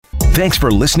Thanks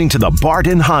for listening to the Bart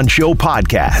and Hahn Show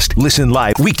podcast. Listen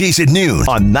live weekdays at noon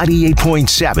on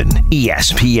 98.7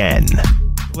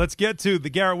 ESPN. Let's get to the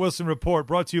Garrett Wilson Report,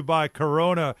 brought to you by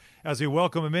Corona as we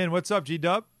welcome him in. What's up,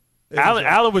 G-Dub?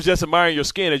 Alan was just admiring your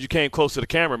skin as you came close to the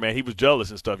camera, man. He was jealous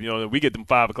and stuff. You know, we get them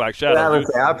 5 o'clock shout-outs.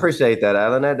 I appreciate that,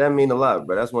 Alan. That mean a lot,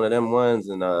 bro. That's one of them ones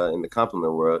in the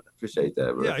compliment world. Appreciate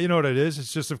that, bro. Yeah, you know what it is.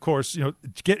 It's just, of course,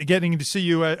 getting to see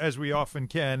you as we often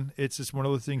can. It's just one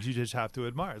of the things you just have to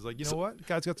admire. It's like, you know what? The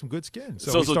guy's got some good skin.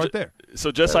 So we start there. So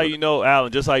just how you know,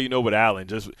 Alan, just how you know with Alan,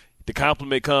 just the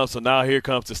compliment comes, so now here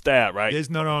comes the stab, right?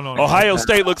 No. Ohio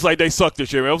State looks like they suck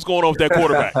this year, man. What's going on with that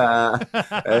quarterback? No.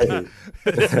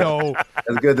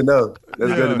 That's good to know.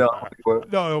 That's good to know.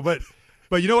 No,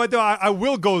 but you know what, though? I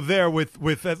will go there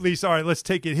with at least, all right, let's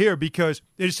take it here, because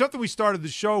it is something we started the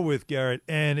show with, Garrett,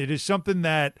 and it is something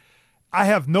that I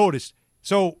have noticed.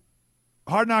 So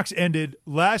Hard Knocks ended.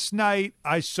 Last night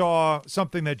I saw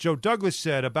something that Joe Douglas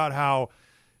said about how,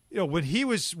 when he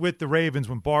was with the Ravens,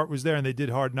 when Bart was there and they did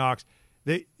Hard Knocks,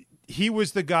 he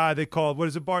was the guy they called, what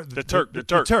is it, Bart? The Turk. The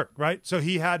Turk, right? So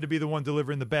he had to be the one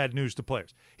delivering the bad news to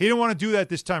players. He didn't want to do that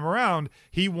this time around.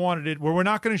 He wanted it where we're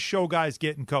not going to show guys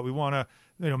getting cut. We want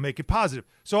to, make it positive.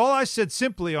 So all I said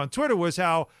simply on Twitter was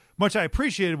how much I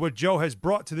appreciated what Joe has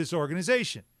brought to this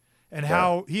organization and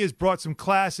how he has brought some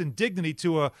class and dignity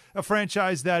to a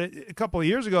franchise that a couple of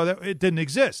years ago that it didn't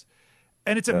exist.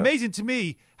 And it's amazing to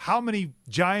me how many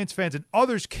Giants fans and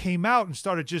others came out and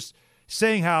started just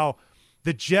saying how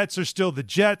the Jets are still the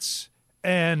Jets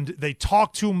and they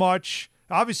talk too much.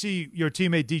 Obviously, your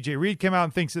teammate DJ Reed came out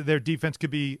and thinks that their defense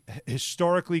could be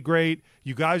historically great.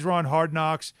 You guys were on Hard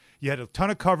Knocks. You had a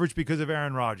ton of coverage because of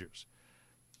Aaron Rodgers.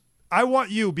 I want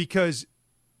you, because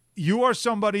you are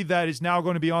somebody that is now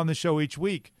going to be on the show each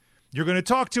week. You're going to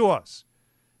talk to us.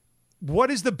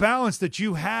 What is the balance that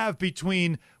you have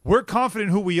between we're confident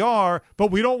who we are,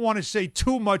 but we don't want to say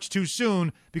too much too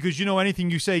soon because anything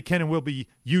you say can and will be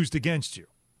used against you?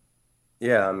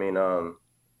 Yeah, I mean,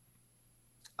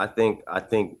 I think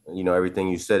everything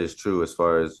you said is true as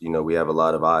far as we have a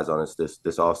lot of eyes on us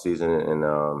this off season,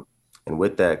 and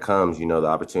with that comes the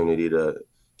opportunity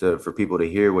for people to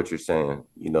hear what you're saying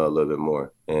a little bit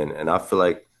more, and I feel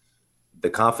like the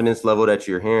confidence level that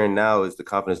you're hearing now is the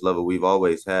confidence level we've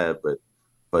always had, but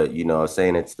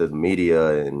saying it's the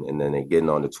media and then it getting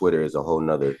on the Twitter is a whole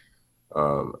nother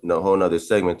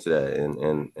segment to that.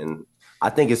 And I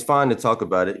think it's fine to talk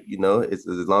about it. It's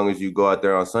as long as you go out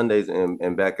there on Sundays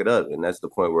and back it up. And that's the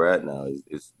point we're at now.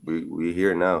 We're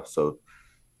here now. So,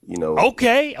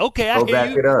 okay. Go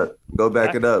back it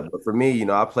up. But for me,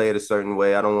 I play it a certain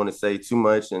way. I don't want to say too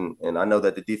much. And I know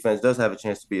that the defense does have a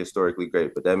chance to be historically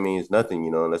great, but that means nothing,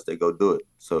 unless they go do it.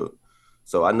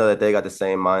 So I know that they got the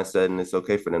same mindset, and it's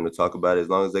okay for them to talk about it as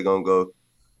long as they're going to go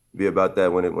be about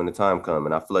that when the time comes.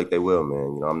 And I feel like they will,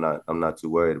 man. I'm not too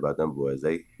worried about them boys.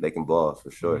 They can ball for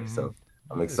sure. Mm-hmm. So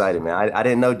I'm excited, man. I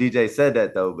didn't know DJ said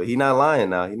that though, but he's not lying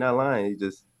now. He's not lying. He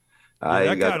just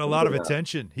that got a lot of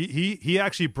attention. He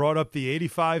actually brought up the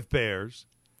 85 Bears,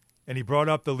 and he brought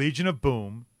up the Legion of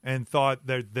Boom, and thought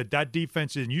that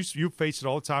defense, and you face it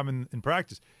all the time in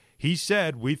practice. He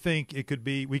said we think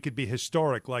we could be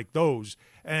historic like those.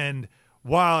 And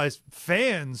while as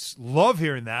fans love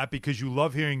hearing that because you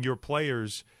love hearing your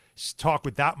players talk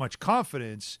with that much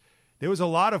confidence, there was a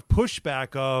lot of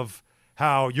pushback of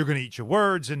how you're going to eat your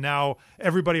words, and now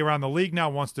everybody around the league now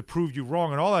wants to prove you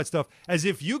wrong and all that stuff, as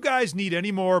if you guys need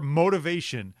any more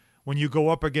motivation when you go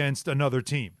up against another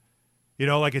team.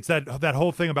 Like it's that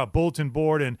whole thing about bulletin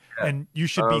board and you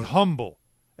should be humble.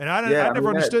 And I never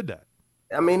understood that.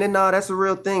 I mean, no, that's a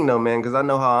real thing though, man, because I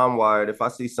know how I'm wired. If I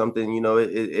see something,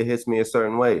 it hits me a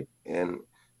certain way. And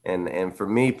for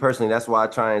me personally, that's why I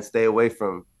try and stay away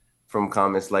from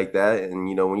comments like that. And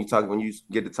when you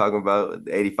get to talking about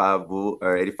the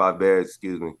 85 Bears,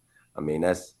 excuse me, I mean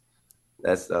that's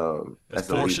four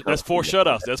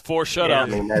shutouts. That's four shutouts. Yeah, I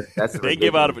mean, that's they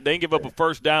give up a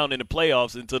first down in the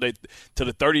playoffs until the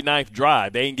 39th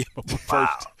drive. They ain't give up a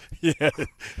first. Yeah,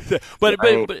 but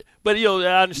I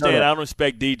understand. No. I don't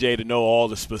expect DJ to know all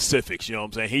the specifics. You know what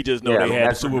I'm saying? He just know they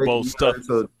had Super Bowl stuff.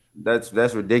 So that's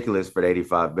ridiculous for the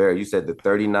 85 Bears. You said the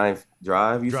 39th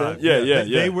drive. You said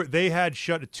They had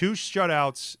two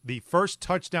shutouts. The first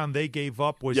touchdown they gave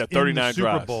up was in the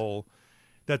Super Bowl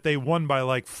that they won by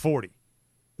like 40.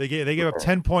 They gave up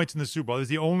 10 points in the Super Bowl. It was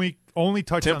the only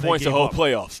touchdown 10 points the whole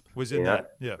playoffs. Was in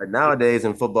that. Yeah. But nowadays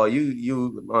in football,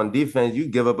 you on defense, you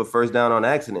give up a first down on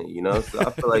accident, So I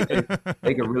feel like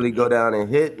they can really go down and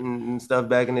hit and stuff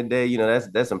back in the day.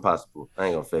 That's impossible. I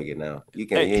ain't gonna fake it now. You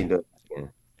ain't doing it again.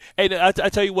 Hey, I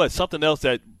tell you what, something else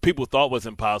that people thought was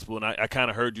impossible, and I kind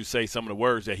of heard you say some of the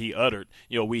words that he uttered.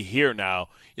 We hear now.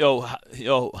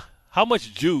 How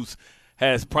much juice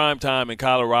has primetime in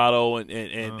Colorado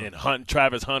and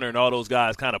Travis Hunter and all those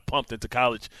guys kind of pumped into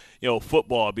college,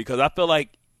 football? Because I feel like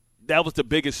that was the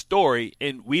biggest story,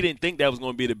 and we didn't think that was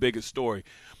going to be the biggest story.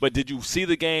 But did you see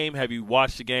the game? Have you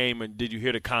watched the game, and did you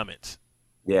hear the comments?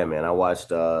 Yeah, man, I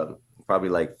watched probably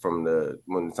like from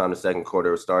when the time the second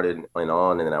quarter started and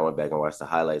on, and then I went back and watched the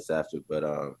highlights after. But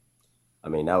I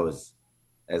mean, that was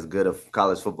as good of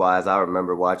college football as I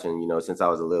remember watching, since I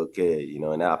was a little kid,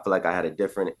 and I feel like I had a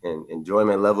different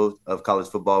enjoyment level of college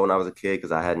football when I was a kid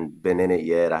because I hadn't been in it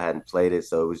yet. I hadn't played it.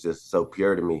 So it was just so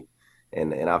pure to me.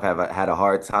 And I've had a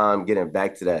hard time getting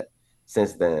back to that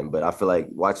since then. But I feel like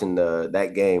watching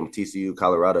that game, TCU,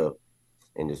 Colorado,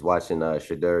 and just watching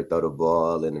Shadur throw the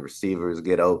ball and the receivers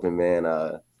get open, man,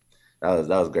 that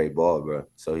was great ball, bro.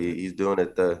 So he's doing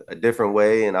it a different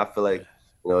way. And I feel like,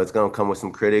 it's going to come with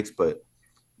some critics, but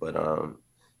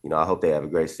I hope they have a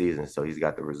great season. So he's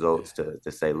got the results to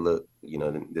say, look,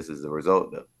 this is the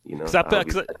result, though.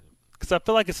 Because I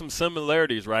feel like it's some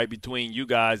similarities, right, between you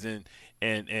guys and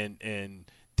Deion,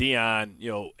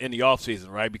 in the offseason,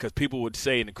 right? Because people would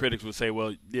say, and the critics would say,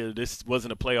 well, this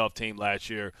wasn't a playoff team last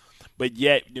year, but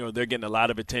yet, they're getting a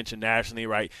lot of attention nationally,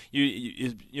 right?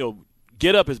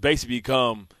 Get Up has basically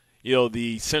become,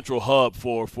 the central hub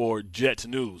for Jets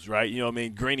news,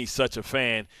 right? Greeny's such a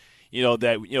fan.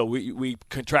 That we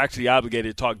contractually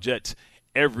obligated to talk Jets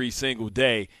every single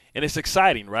day, and it's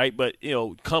exciting, right? But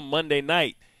come Monday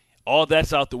night, all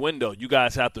that's out the window. You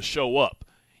guys have to show up.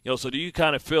 So do you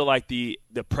kind of feel like the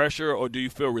pressure, or do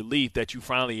you feel relief that you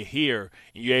finally here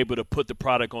and you're able to put the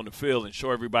product on the field and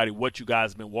show everybody what you guys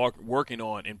have been working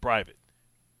on in private?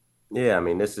 Yeah, I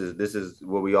mean, this is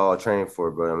what we all train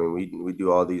for, bro. I mean, we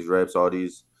do all these reps, all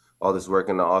this work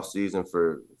in the off season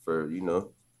for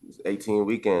 18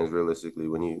 weekends realistically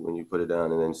when you put it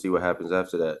down, and then see what happens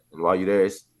after that. And while you're there,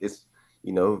 it's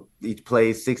each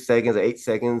play is 6 seconds or 8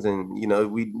 seconds, and you know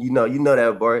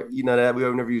that, Bart. You know that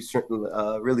whenever you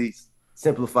really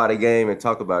simplify the game and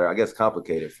talk about it, I guess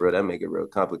complicated for it. That make it real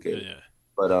complicated. Yeah.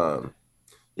 But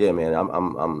yeah, man,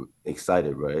 I'm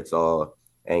excited, bro. It's all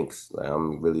angst. Like,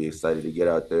 I'm really excited to get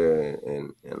out there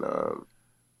and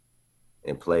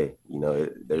play.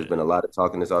 There's been a lot of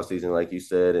talking this offseason, like you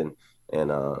said, and I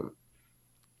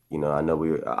know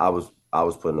I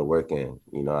was putting the work in.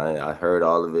 I heard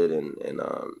all of it, and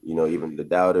even the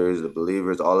doubters, the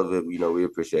believers, all of it. We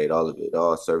appreciate all of it. It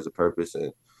all serves a purpose,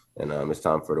 and it's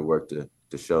time for the work to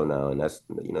show now, and that's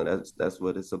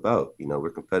what it's about. We're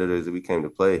competitors that we came to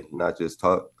play, not just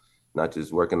talk, not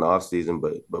just work in the off season,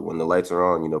 but when the lights are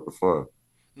on, perform.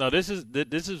 No, this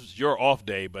is your off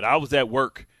day, but I was at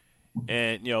work,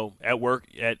 and at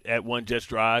One Jets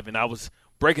Drive, and I was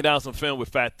breaking down some film with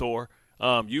Fat Thor.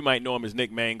 You might know him as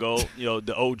Nick Mango,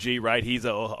 the OG, right? He's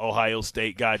an Ohio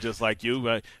State guy just like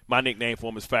you. My nickname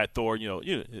for him is Fat Thor.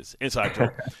 It's inside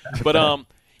joke. But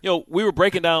we were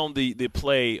breaking down the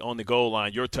play on the goal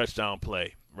line, your touchdown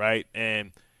play, right?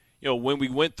 And when we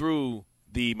went through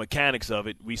the mechanics of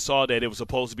it, we saw that it was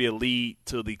supposed to be a lead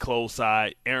to the close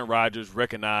side. Aaron Rodgers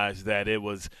recognized that it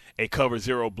was a cover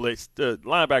zero blitz. The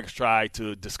linebackers tried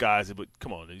to disguise it, but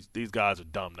come on, these guys are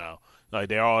dumb now. Like,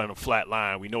 they're all in a flat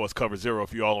line. We know it's cover zero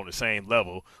if you're all on the same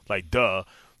level. Like, duh.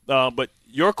 But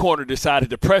your corner decided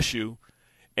to press you,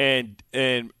 and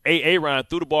Aaron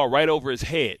threw the ball right over his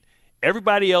head.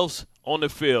 Everybody else on the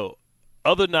field,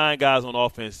 other 9 guys on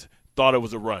offense, thought it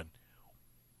was a run.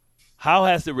 How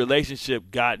has the relationship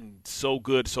gotten so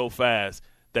good so fast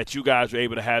that you guys were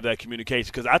able to have that communication?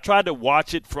 Because I tried to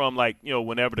watch it from,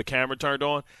 whenever the camera turned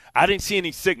on. I didn't see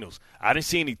any signals. I didn't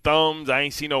see any thumbs. I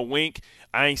ain't see no wink.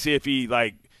 I ain't see if he,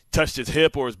 touched his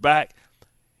hip or his back.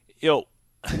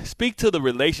 Speak to the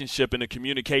relationship and the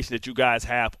communication that you guys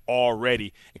have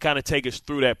already and kind of take us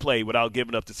through that play without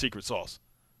giving up the secret sauce.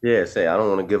 Yeah, I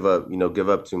don't want to give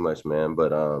up too much, man.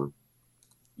 But,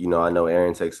 I know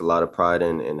Aaron takes a lot of pride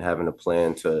in having a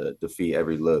plan to defeat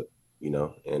every look, and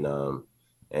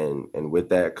with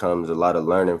that comes a lot of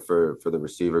learning for the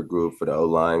receiver group, for the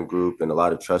O-line group, and a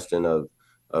lot of trusting of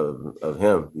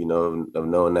him, of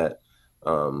knowing that,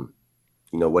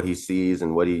 what he sees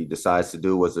and what he decides to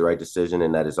do was the right decision,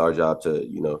 and that it's our job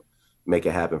to, make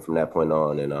it happen from that point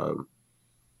on.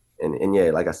 And yeah,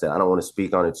 like I said, I don't want to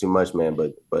speak on it too much, man,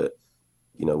 but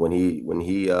when he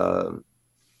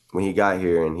got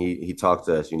here and he talked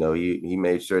to us, he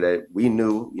made sure that we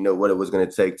knew, what it was going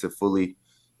to take to fully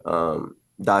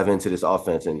dive into this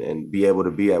offense and be able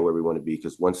to be at where we want to be.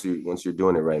 Because once you're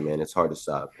doing it right, man, it's hard to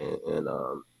stop. And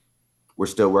we're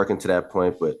still working to that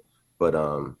point, but But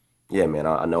yeah, man,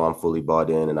 I know I'm fully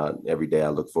bought in, and every day I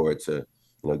look forward to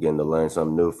getting to learn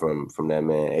something new from that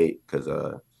man 8, because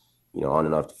on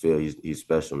and off the field he's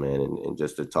special, man, and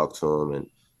just to talk to him and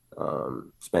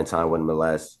spend time with him the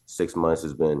last 6 months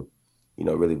has been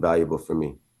really valuable for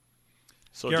me.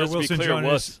 So Garrett just to Wilson be clear,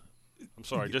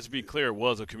 joining it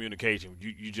was a communication.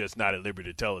 You just not at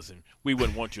liberty to tell us, and we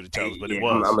wouldn't want you to tell us, but it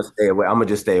I'm was. gonna stay away. I'm gonna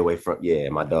just stay away from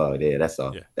my dog. Yeah, that's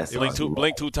all. Yeah. That's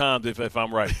blink 2 times if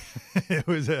I'm right. It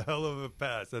was a hell of a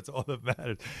pass. That's all that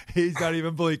matters. He's not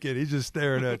even blinking. He's just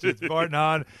staring at you. It's Bart and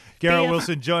Hahn. Garrett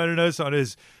Wilson joining us on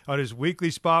his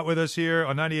weekly spot with us here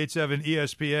on 98.7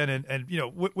 ESPN. And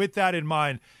with that in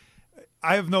mind,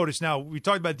 I have noticed now, we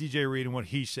talked about DJ Reed and what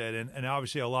he said, and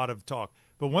obviously a lot of talk.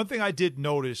 But one thing I did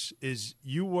notice is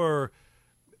you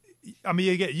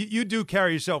do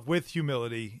carry yourself with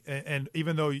humility, and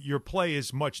even though your play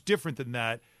is much different than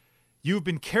that, you've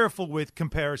been careful with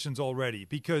comparisons already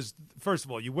because, first of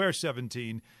all, you wear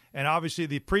 17, and obviously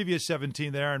the previous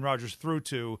 17 that Aaron Rodgers threw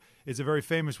to is a very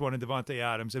famous one in Davante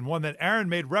Adams, and one that Aaron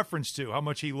made reference to, how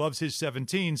much he loves his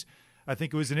 17s. I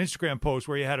think it was an Instagram post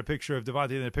where he had a picture of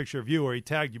Davante and a picture of you, where he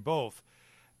tagged you both.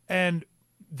 And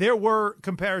there were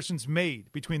comparisons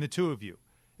made between the two of you,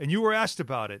 and you were asked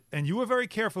about it, and you were very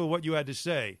careful of what you had to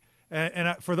say.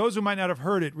 And for those who might not have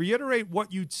heard it, reiterate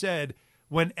what you'd said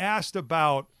when asked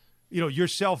about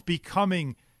yourself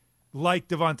becoming like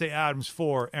Davante Adams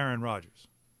for Aaron Rodgers.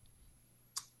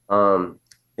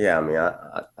 Yeah, I mean,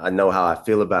 I know how I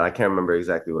feel about it. I can't remember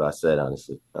exactly what I said,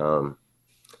 honestly.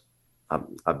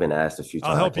 I've been asked a few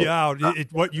times. I'll help you out.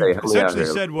 What you essentially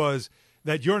said was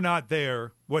that you're not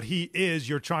there. What he is,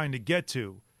 you're trying to get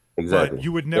to. Exactly. But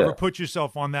you would never put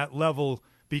yourself on that level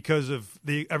because of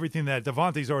everything that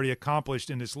Davante's already accomplished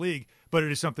in this league, but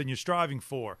it is something you're striving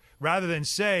for. Rather than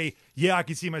say, yeah, I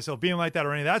can see myself being like that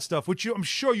or any of that stuff, which I'm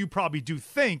sure you probably do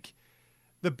think,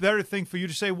 the better thing for you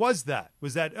to say was that,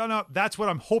 oh, no, that's what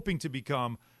I'm hoping to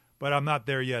become, but I'm not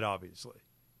there yet, obviously.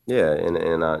 Yeah,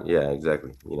 yeah,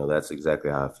 exactly. That's exactly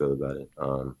how I feel about it.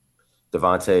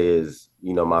 Davante is,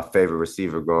 my favorite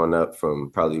receiver growing up from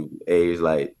probably age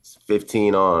like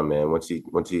 15 on, man. Once he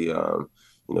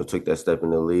took that step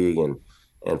in the league,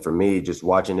 and for me, just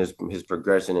watching his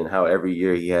progression and how every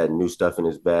year he had new stuff in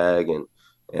his bag, and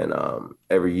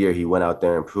every year he went out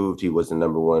there and proved he was the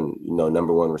number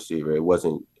one receiver. It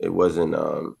wasn't. I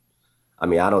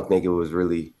mean, I don't think it was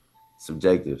really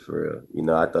subjective for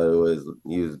real. I thought it was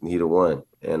he the one,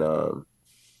 and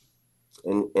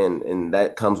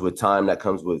that comes with time. That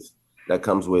comes with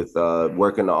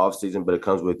work in the off season, but it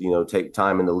comes with take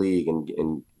time in the league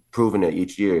and proving it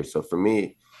each year. So for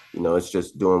me, it's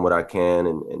just doing what I can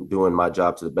and doing my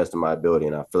job to the best of my ability.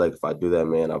 And I feel like if I do that,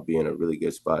 man, I'll be in a really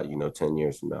good spot 10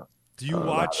 years from now. Do you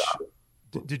watch?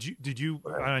 Did you?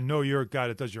 I know you're a guy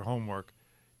that does your homework.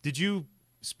 Did you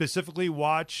specifically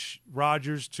watch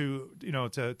Rodgers to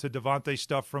Davante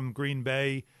stuff from Green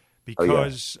Bay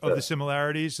because of the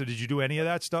similarities? So did you do any of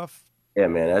that stuff? Yeah,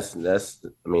 man, that's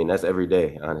every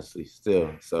day, honestly,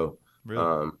 still. So,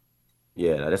 really?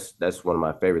 Yeah, that's one of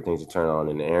my favorite things to turn on.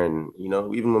 And Aaron,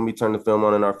 even when we turn the film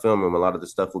on in our film room, a lot of the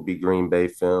stuff will be Green Bay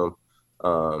film,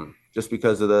 just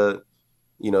because of the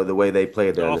way they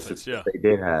played there, the success they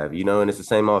did have, and it's the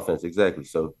same offense, exactly.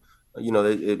 So,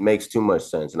 it makes too much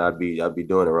sense, and I'd be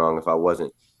doing it wrong if I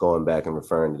wasn't going back and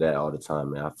referring to that all the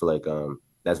time, man. I feel like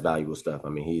that's valuable stuff. I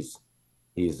mean, he's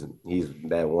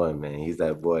that one, man. He's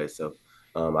that boy. So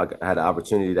I had the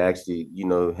opportunity to actually,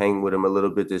 hang with him a little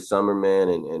bit this summer, man,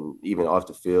 and even off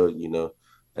the field,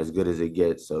 as good as it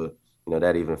gets. So,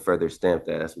 that even further stamped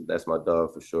that. That's my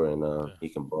dog for sure, and he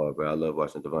can ball, bro. I love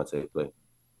watching Davante play.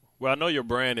 Well, I know your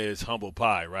brand is humble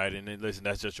pie, right? And then, listen,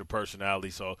 that's just your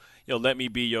personality. So, let me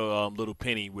be your Little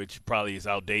Penny, which probably is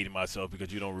outdating myself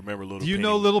because you don't remember Little Penny. Do you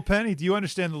know Little Penny? Do you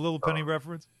understand the Little Penny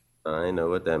reference? I didn't know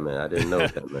what that meant. I didn't know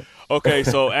what that meant. Okay,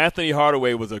 so Anthony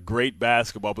Hardaway was a great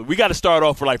basketball player. We got to start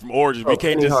off from origins. We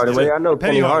can't Penny Hardaway. I know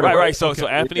Penny Hardaway. Right. So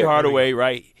Anthony Hardaway,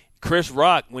 right? Chris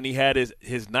Rock, when he had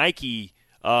his Nike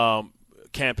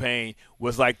campaign,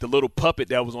 was like the little puppet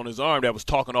that was on his arm that was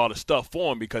talking all the stuff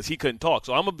for him because he couldn't talk.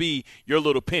 So I'm going to be your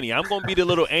little penny. I'm going to be the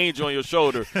little angel on your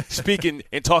shoulder speaking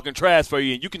and talking trash for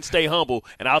you, and you can stay humble,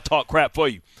 and I'll talk crap for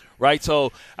you, right?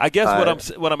 So I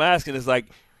guess what I'm asking is, like,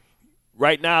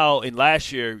 right now and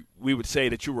last year we would say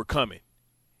that you were coming.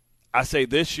 I say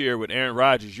this year with Aaron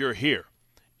Rodgers, you're here.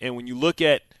 And when you look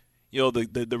at,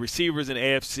 the receivers in the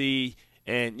AFC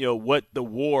and, what the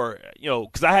war,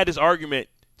 because I had this argument,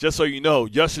 just so you know,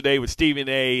 yesterday with Stephen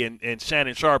A. and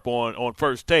Shannon Sharp on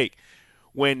First Take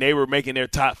when they were making their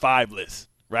top 5 lists,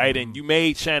 right? Mm-hmm. And you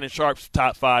made Shannon Sharp's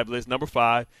top 5 list, number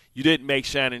 5. You didn't make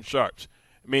Shannon Sharp's.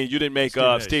 I mean, you didn't make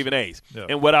Stephen A's. Yeah.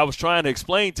 And what I was trying to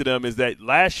explain to them is that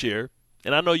last year,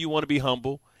 and I know you want to be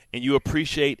humble and you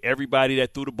appreciate everybody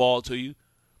that threw the ball to you,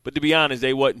 but to be honest,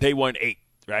 they weren't 8,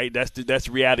 right? That's the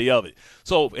reality of it.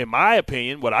 So in my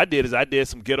opinion, what I did is I did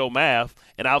some ghetto math,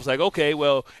 and I was like, okay,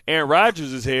 well, Aaron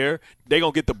Rodgers is here. They're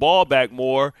going to get the ball back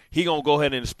more. He's going to go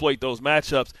ahead and exploit those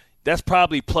matchups. That's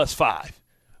probably +5.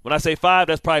 When I say 5,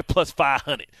 that's probably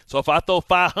 +500. So if I throw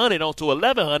 500 onto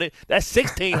 1,100, that's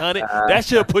 1,600. That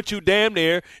should put you damn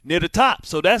near the top.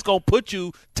 So that's going to put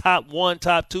you top 1,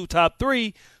 top 2, top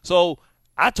 3. So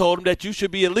I told him that you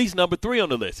should be at least number 3 on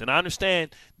the list. And I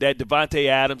understand that Devontae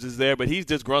Adams is there, but he's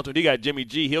disgruntled. He got Jimmy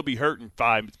G. He'll be hurt in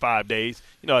five days.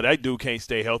 You know, that dude can't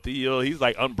stay healthy. You know, he's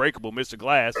like unbreakable, Mr.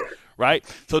 Glass, right?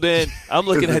 So then I'm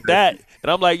looking at that,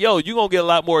 and I'm like, yo, you're going to get a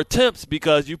lot more attempts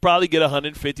because you probably get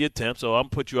 150 attempts, so I'm going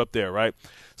to put you up there, right?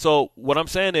 So what I'm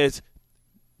saying is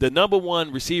the number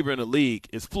 1 receiver in the league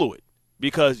is fluid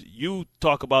because you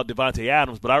talk about Devontae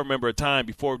Adams, but I remember a time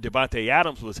before Devontae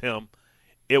Adams was him,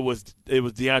 it was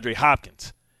DeAndre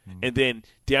Hopkins. Mm-hmm. And then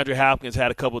DeAndre Hopkins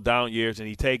had a couple down years, and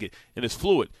he take it, and it's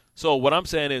fluid. So what I'm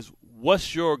saying is,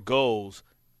 what's your goals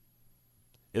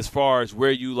as far as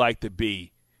where you like to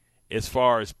be, as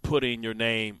far as putting your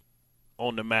name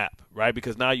on the map, right?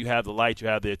 Because now you have the light, you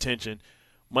have the attention.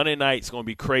 Monday night's going to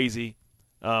be crazy.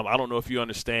 I don't know if you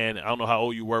understand. I don't know how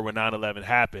old you were when 9/11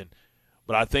 happened,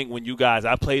 but I think when you guys –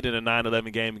 I played in a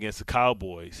 9/11 game against the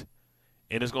Cowboys,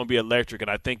 and it's going to be electric, and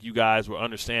I think you guys will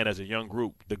understand as a young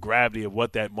group the gravity of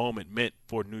what that moment meant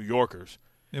for New Yorkers.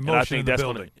 Emotion and I think in the that's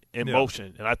building.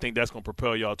 Emotion, and I think that's going to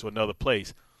propel y'all to another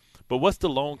place. But what's the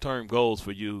long-term goals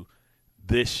for you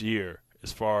this year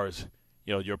as far as,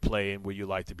 you know, your play and where you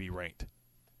like to be ranked?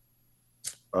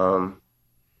 Man,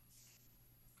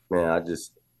 I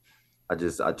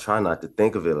try not to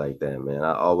think of it like that, man.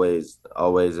 I always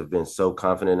have been so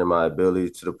confident in my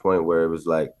ability to the point where it was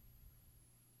like,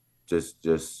 just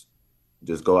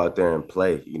go out there and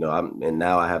play, you know. And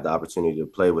now I have the opportunity to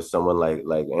play with someone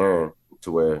like Aaron,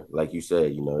 to where, like you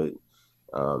said, you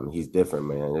know, he's different,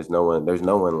 man. There's no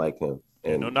one like him.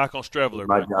 And no knock on Streveler.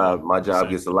 My job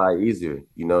gets a lot easier.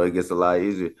 You know, it gets a lot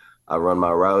easier. I run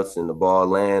my routes and the ball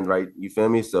lands right. You feel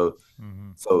me? So,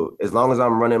 So as long as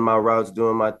I'm running my routes,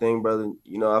 doing my thing, brother,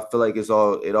 you know, I feel like it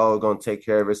all gonna take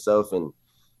care of itself. And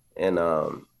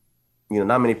you know,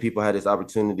 not many people had this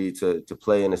opportunity to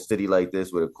play in a city like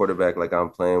this with a quarterback like I'm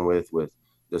playing with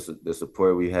the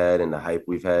support we had and the hype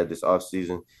we've had this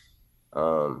offseason.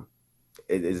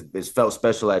 It's felt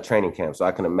special at training camp. So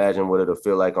I can imagine what it'll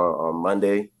feel like on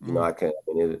Monday. You know,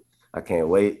 I can't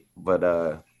wait.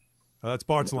 But that's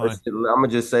Bart's line. I'm gonna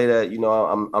just say that, you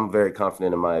know, I'm very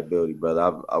confident in my ability,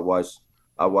 brother. I watched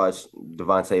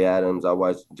Devontae Adams, I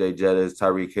watched Jay Jettis,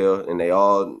 Tyreek Hill, and they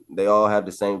all have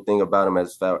the same thing about them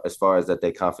as far as that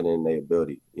they confident in their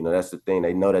ability. You know, that's the thing.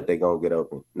 They know that they're gonna get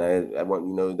open. Now,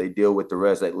 you know, they deal with the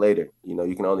rest later. You know,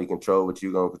 you can only control what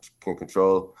you can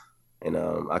control, and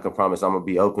I can promise I'm gonna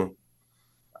be open.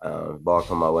 Ball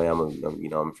come my way,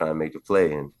 I'm trying to make the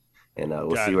play, and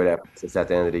we'll see where that puts us at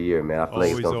the end of the year, man. I feel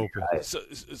like it's gonna be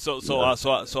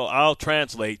open. So I'll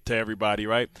translate to everybody,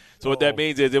 right? So what that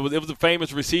means is it was a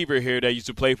famous receiver here that used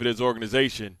to play for this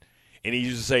organization, and he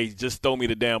used to say, "Just throw me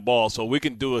the damn ball." So we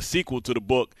can do a sequel to the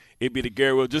book. It'd be the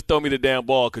Garrett, "Just throw me the damn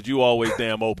ball," because you always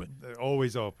damn open. They're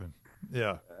always open.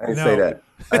 Yeah. I didn't say that.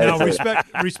 Now,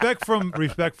 respect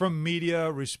from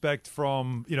media, respect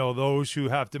from, you know, those who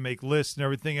have to make lists and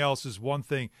everything else is one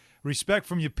thing. Respect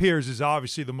from your peers is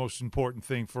obviously the most important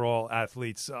thing for all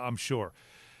athletes, I'm sure.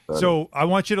 So I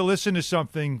want you to listen to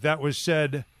something that was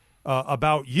said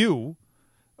about you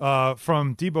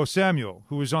from Deebo Samuel,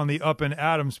 who was on the Up and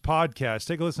Adams podcast.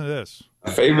 Take a listen to this.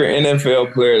 My favorite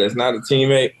NFL player that's not a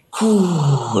teammate?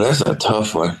 Whew, that's a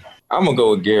tough one. I'm going to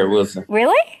go with Garrett Wilson.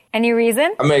 Really? Any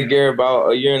reason? I met Garrett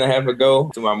about a year and a half ago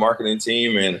to my marketing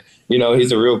team, and, you know,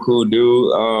 he's a real cool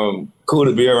dude, cool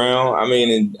to be around. I mean,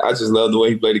 and I just love the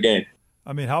way he played the game.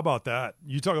 I mean, how about that?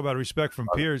 You talk about respect from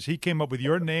peers. He came up with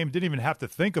your name, didn't even have to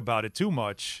think about it too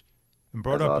much, and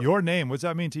brought up your name. What's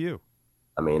that mean to you?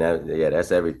 I mean,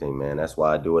 that's everything, man. That's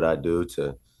why I do what I do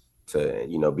to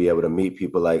you know, be able to meet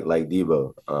people like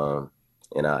Deebo.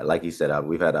 And like you said,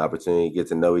 we've had the opportunity to get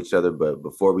to know each other, but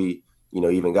before we, you know,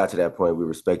 even got to that point, we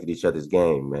respected each other's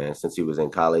game, man, since he was in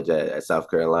college at South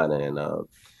Carolina.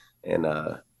 And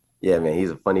yeah, man,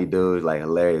 he's a funny dude, like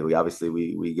hilarious.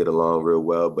 We get along real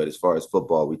well, but as far as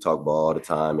football, we talk ball all the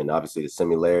time. And obviously the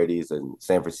similarities in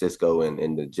San Francisco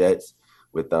and the Jets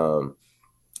with Coach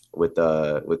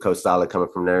Saleh coming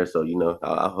from there. So, you know,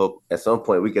 I hope at some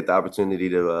point we get the opportunity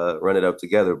to run it up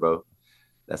together, bro.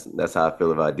 that's how I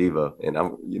feel about Devo. And I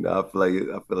feel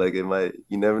like it might.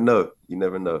 You never know. You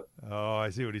never know. Oh, I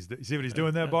see what he's doing. See what he's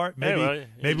doing there, Bart? Maybe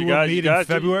maybe we'll meet in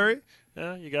February.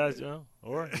 Yeah, you guys, you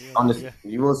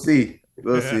will see.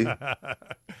 We'll see.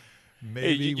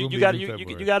 Maybe you got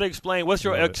to explain what's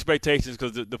your expectations,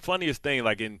 because the funniest thing,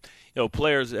 like in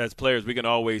players, we can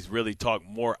always really talk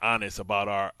more honest about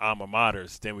our alma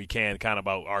maters than we can kind of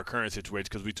about our current situation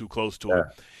because we're too close to it.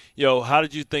 How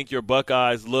did you think your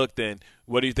Buckeyes looked, and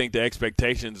what do you think the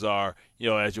expectations are?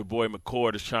 As your boy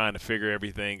McCord is trying to figure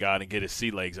everything out and get his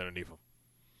sea legs underneath him.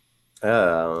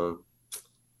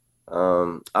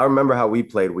 I remember how we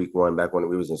played week 1 back when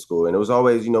we was in school, and it was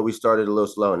always, we started a little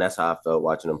slow, and that's how I felt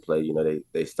watching them play.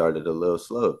 They started a little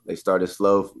slow. They started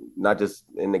slow, not just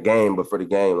in the game, but for the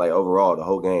game, like overall, the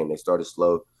whole game. They started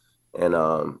slow, and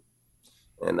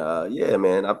yeah,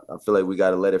 man, I feel like we got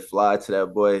to let it fly to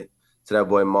that boy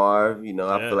Marv.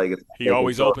 I feel like he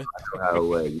always open.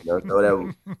 Throw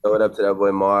it up to that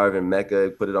boy Marv and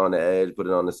Mecca, put it on the edge, put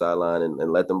it on the sideline,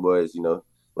 and let them boys,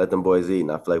 let them boys eat,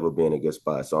 and I feel like we'll be in a good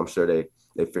spot. So I'm sure they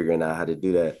figuring out how to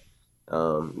do that,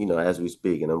 as we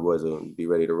speak, and them boys will be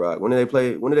ready to rock. When do they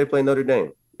play Notre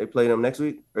Dame? They play them next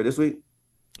week or this week?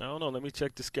 I don't know. Let me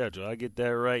check the schedule. I'll get that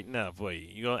right now for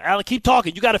you. Alan, keep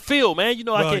talking. You got to feel, man.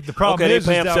 I can't. The problem they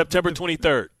play them September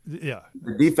 23rd. Yeah.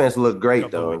 The defense looked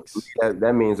great, though.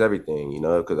 That means everything,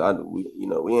 because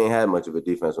we ain't had much of a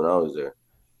defense when I was there.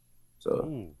 So.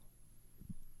 Ooh.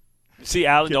 See,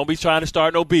 Alan, don't be trying to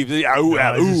start no beef.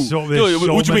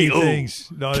 What you mean?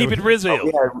 Things. No, keep it Rizzo.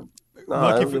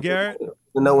 Lucky for Garrett.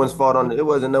 No one's fault it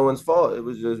wasn't no one's fault. It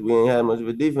was just we ain't had much of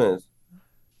a defense.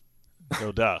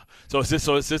 No doubt. So is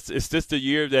this the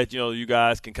year that you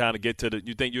guys can kind of get to the?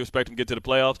 You think you expect them to get to the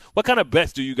playoffs? What kind of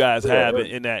bets do you guys have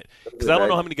in that? Because I don't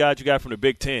know how many guys you got from the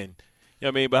Big Ten.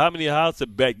 But how's the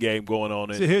bet game going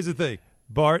on? See, here's the thing.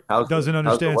 Bart doesn't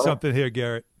understand something here,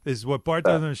 Garrett. Is what Bart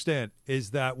doesn't understand is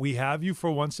that we have you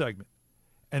for one segment,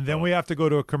 and then we have to go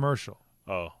to a commercial.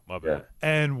 Oh, my bad.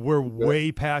 And we're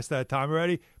way past that time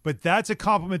already. But that's a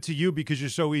compliment to you because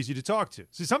you're so easy to talk to.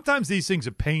 See, sometimes these things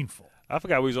are painful. I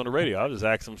forgot we was on the radio. I'll just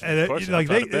ask them some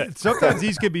questions. Sometimes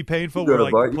these can be painful where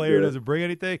the player doesn't bring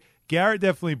anything. Garrett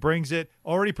definitely brings it.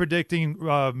 Already predicting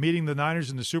meeting the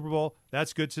Niners in the Super Bowl.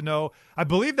 That's good to know. I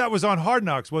believe that was on Hard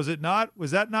Knocks, was it not?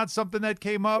 Was that not something that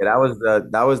came up? Yeah,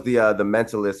 that was the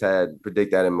Mentalist had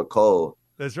predict that in McCole.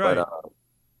 That's right.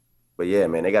 But yeah,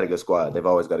 man, they got a good squad. They've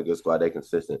always got a good squad. They're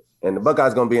consistent. And the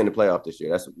Buckeyes going to be in the playoff this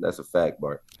year. That's a fact,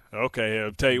 Bart. Okay,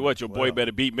 I'll tell you what, your boy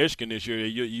better beat Michigan this year.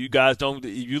 You guys don't –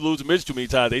 if you lose to Michigan too many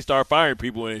times, they start firing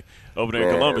people over there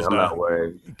in Columbus I'm now. I'm not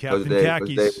worried. Captain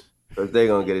Khakis. Because they're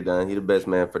going to get it done. He's the best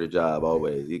man for the job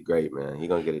always. He's great, man. He's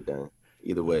going to get it done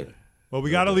either way. Well, we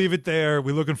got to leave it there.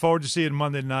 We're looking forward to seeing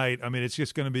Monday night. I mean, it's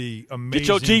just going to be amazing. Get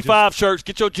your G5 shirts.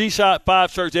 Get your G5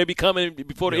 shirts. They'll be coming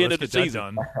before the end of the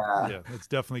season. Yeah, let's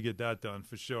definitely get that done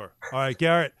for sure. All right,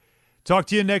 Garrett, talk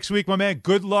to you next week, my man.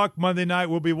 Good luck Monday night.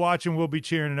 We'll be watching. We'll be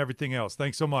cheering and everything else.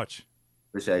 Thanks so much.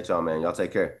 Appreciate y'all, man. Y'all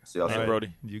take care. See y'all soon. Right,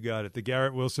 Brody. You got it. The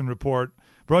Garrett Wilson Report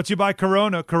brought to you by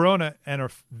Corona. Corona,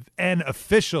 an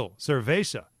official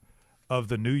cerveza of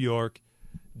the New York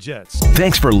Jets.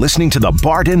 Thanks for listening to the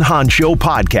Bart and Hahn Show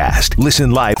podcast.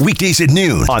 Listen live weekdays at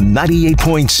noon on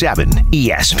 98.7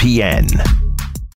 ESPN.